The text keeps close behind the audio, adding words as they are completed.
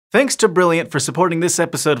Thanks to Brilliant for supporting this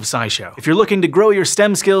episode of SciShow. If you're looking to grow your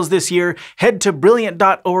STEM skills this year, head to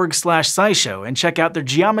brilliant.org/SciShow and check out their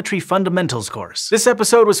Geometry Fundamentals course. This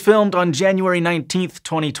episode was filmed on January 19th,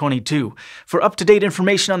 2022. For up-to-date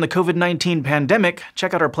information on the COVID-19 pandemic,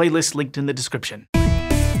 check out our playlist linked in the description.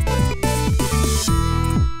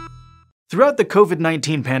 Throughout the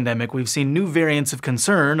COVID-19 pandemic, we've seen new variants of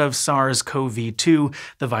concern of SARS-CoV-2,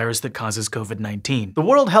 the virus that causes COVID-19. The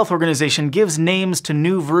World Health Organization gives names to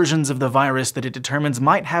new versions of the virus that it determines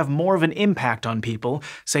might have more of an impact on people,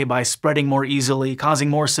 say by spreading more easily, causing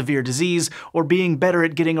more severe disease, or being better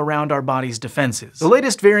at getting around our body's defenses. The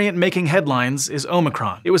latest variant making headlines is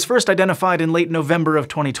Omicron. It was first identified in late November of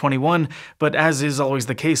 2021, but as is always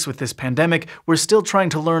the case with this pandemic, we're still trying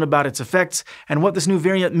to learn about its effects and what this new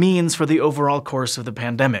variant means for the overall course of the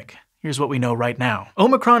pandemic. Here's what we know right now.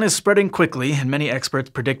 Omicron is spreading quickly, and many experts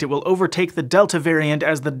predict it will overtake the Delta variant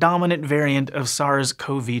as the dominant variant of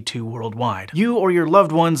SARS-CoV-2 worldwide. You or your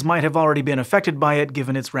loved ones might have already been affected by it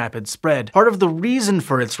given its rapid spread. Part of the reason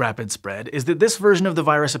for its rapid spread is that this version of the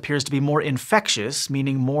virus appears to be more infectious,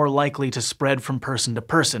 meaning more likely to spread from person to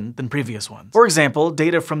person than previous ones. For example,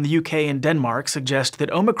 data from the UK and Denmark suggest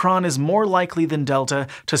that Omicron is more likely than Delta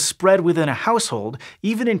to spread within a household,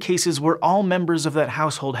 even in cases where all members of that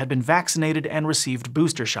household had been vaccinated and received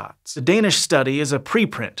booster shots. The Danish study is a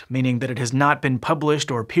preprint, meaning that it has not been published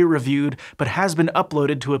or peer-reviewed, but has been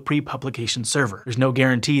uploaded to a pre-publication server. There's no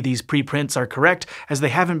guarantee these preprints are correct, as they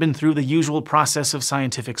haven't been through the usual process of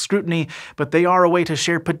scientific scrutiny, but they are a way to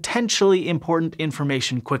share potentially important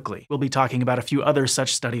information quickly. We'll be talking about a few other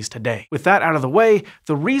such studies today. With that out of the way,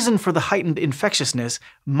 the reason for the heightened infectiousness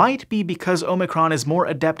might be because Omicron is more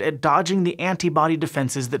adept at dodging the antibody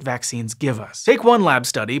defenses that vaccines give us. Take one lab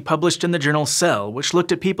study published in the journal Cell, which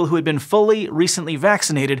looked at people who had been fully, recently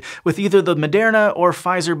vaccinated with either the Moderna or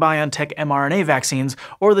Pfizer-BioNTech mRNA vaccines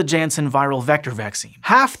or the Jensen viral vector vaccine.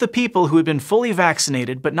 Half the people who had been fully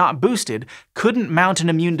vaccinated but not boosted couldn't mount an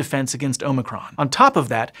immune defense against Omicron. On top of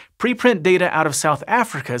that, preprint data out of South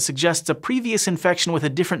Africa suggests a previous infection with a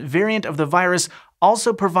different variant of the virus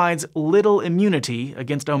also provides little immunity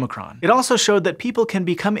against Omicron. It also showed that people can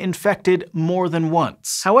become infected more than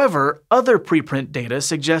once. However, other preprint data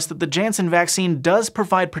suggests that the Janssen vaccine does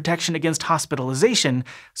provide protection against hospitalization,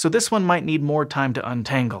 so this one might need more time to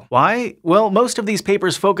untangle. Why? Well, most of these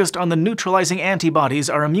papers focused on the neutralizing antibodies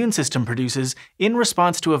our immune system produces in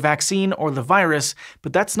response to a vaccine or the virus,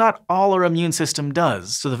 but that's not all our immune system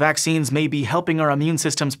does, so the vaccines may be helping our immune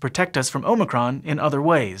systems protect us from Omicron in other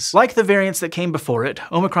ways. Like the variants that came before it,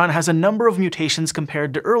 Omicron has a number of mutations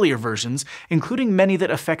compared to earlier versions, including many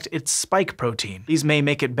that affect its spike protein. These may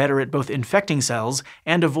make it better at both infecting cells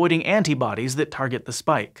and avoiding antibodies that target the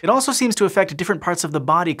spike. It also seems to affect different parts of the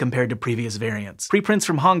body compared to previous variants. Preprints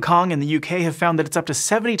from Hong Kong and the UK have found that it's up to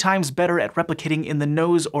 70 times better at replicating in the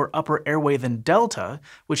nose or upper airway than Delta,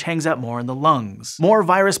 which hangs out more in the lungs. More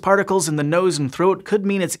virus particles in the nose and throat could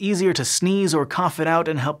mean it's easier to sneeze or cough it out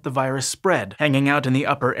and help the virus spread. Hanging out in the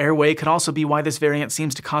upper airway could also be why this variant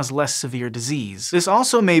seems to cause less severe disease. This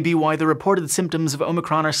also may be why the reported symptoms of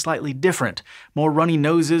Omicron are slightly different. More runny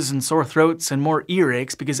noses and sore throats and more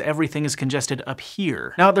earaches because everything is congested up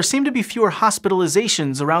here. Now, there seem to be fewer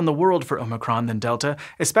hospitalizations around the world for Omicron than Delta,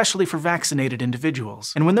 especially for vaccinated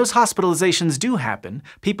individuals. And when those hospitalizations do happen,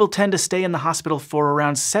 people tend to stay in the hospital for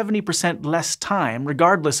around 70% less time,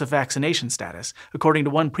 regardless of vaccination status, according to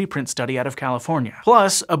one preprint study out of California.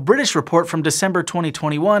 Plus, a British report from December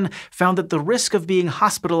 2021 found that the risk of being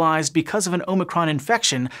hospitalized because of an Omicron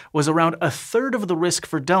infection was around a third of the risk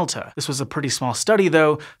for Delta. This was a pretty small study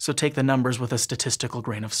though, so take the numbers with a statistical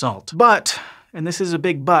grain of salt. But, and this is a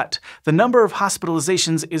big but, the number of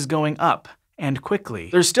hospitalizations is going up. And quickly.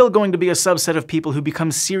 There's still going to be a subset of people who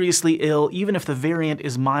become seriously ill even if the variant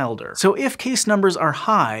is milder. So if case numbers are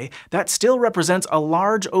high, that still represents a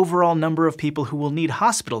large overall number of people who will need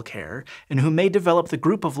hospital care and who may develop the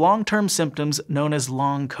group of long-term symptoms known as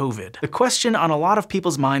long COVID. The question on a lot of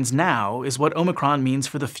people's minds now is what Omicron means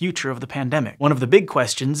for the future of the pandemic. One of the big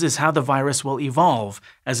questions is how the virus will evolve,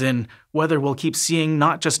 as in whether we'll keep seeing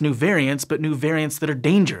not just new variants, but new variants that are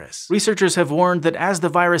dangerous. Researchers have warned that as the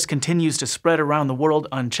virus continues to spread around the world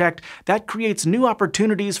unchecked, that creates new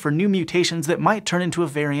opportunities for new mutations that might turn into a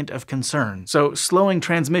variant of concern. So slowing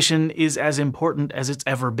transmission is as important as it's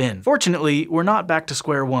ever been. Fortunately, we're not back to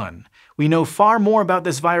square one. We know far more about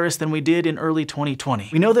this virus than we did in early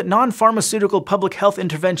 2020. We know that non-pharmaceutical public health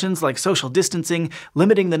interventions like social distancing,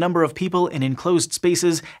 limiting the number of people in enclosed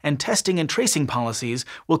spaces, and testing and tracing policies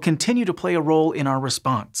will continue to play a role in our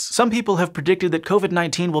response. Some people have predicted that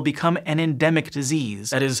COVID-19 will become an endemic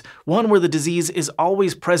disease, that is, one where the disease is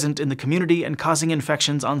always present in the community and causing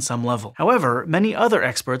infections on some level. However, many other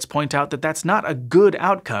experts point out that that's not a good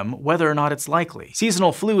outcome, whether or not it's likely.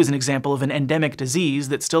 Seasonal flu is an example of an endemic disease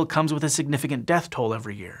that still comes with a significant death toll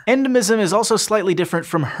every year. Endemism is also slightly different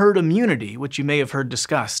from herd immunity, which you may have heard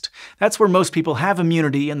discussed. That's where most people have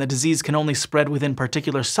immunity and the disease can only spread within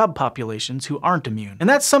particular subpopulations who aren't immune. And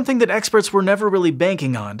that's something that experts were never really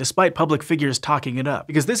banking on, despite public figures talking it up,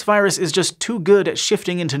 because this virus is just too good at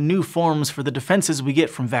shifting into new forms for the defenses we get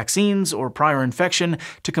from vaccines or prior infection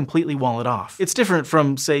to completely wall it off. It's different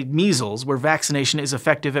from, say, measles, where vaccination is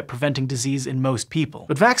effective at preventing disease in most people.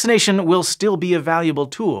 But vaccination will still be a valuable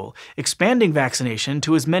tool. Expanding vaccination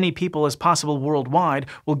to as many people as possible worldwide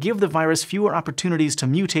will give the virus fewer opportunities to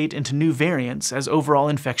mutate into new variants as overall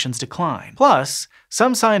infections decline. Plus,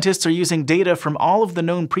 some scientists are using data from all of the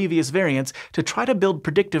known previous variants to try to build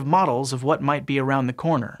predictive models of what might be around the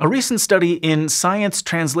corner. A recent study in Science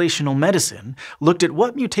Translational Medicine looked at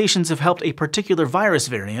what mutations have helped a particular virus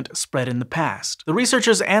variant spread in the past. The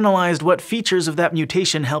researchers analyzed what features of that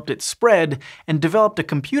mutation helped it spread and developed a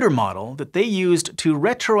computer model that they used to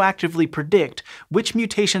retroactively predict which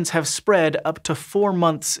mutations have spread up to 4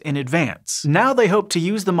 months in advance. Now they hope to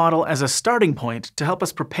use the model as a starting point to help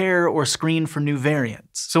us prepare or screen for new variants.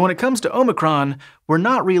 So when it comes to Omicron, we're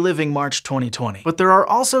not reliving March 2020. But there are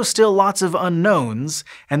also still lots of unknowns,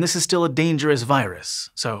 and this is still a dangerous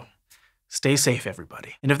virus. So stay safe,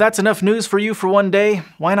 everybody. And if that's enough news for you for one day,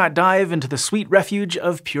 why not dive into the sweet refuge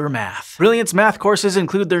of pure math? Brilliant's math courses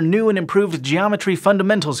include their new and improved Geometry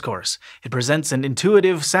Fundamentals course. It presents an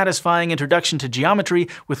intuitive, satisfying introduction to geometry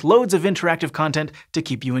with loads of interactive content to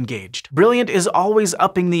keep you engaged. Brilliant is always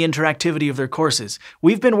upping the interactivity of their courses.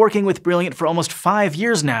 We've been working with Brilliant for almost 5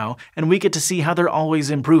 years now, and we get to see how they're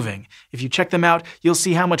always improving. If you check them out, you'll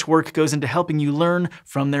see how much work goes into helping you learn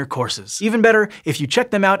from their courses. Even better, if you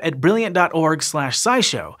check them out at brilliant.org/SciShow,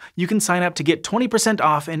 you can sign up to get 20%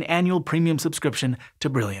 off an annual premium subscription to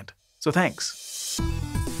Brilliant. So thanks.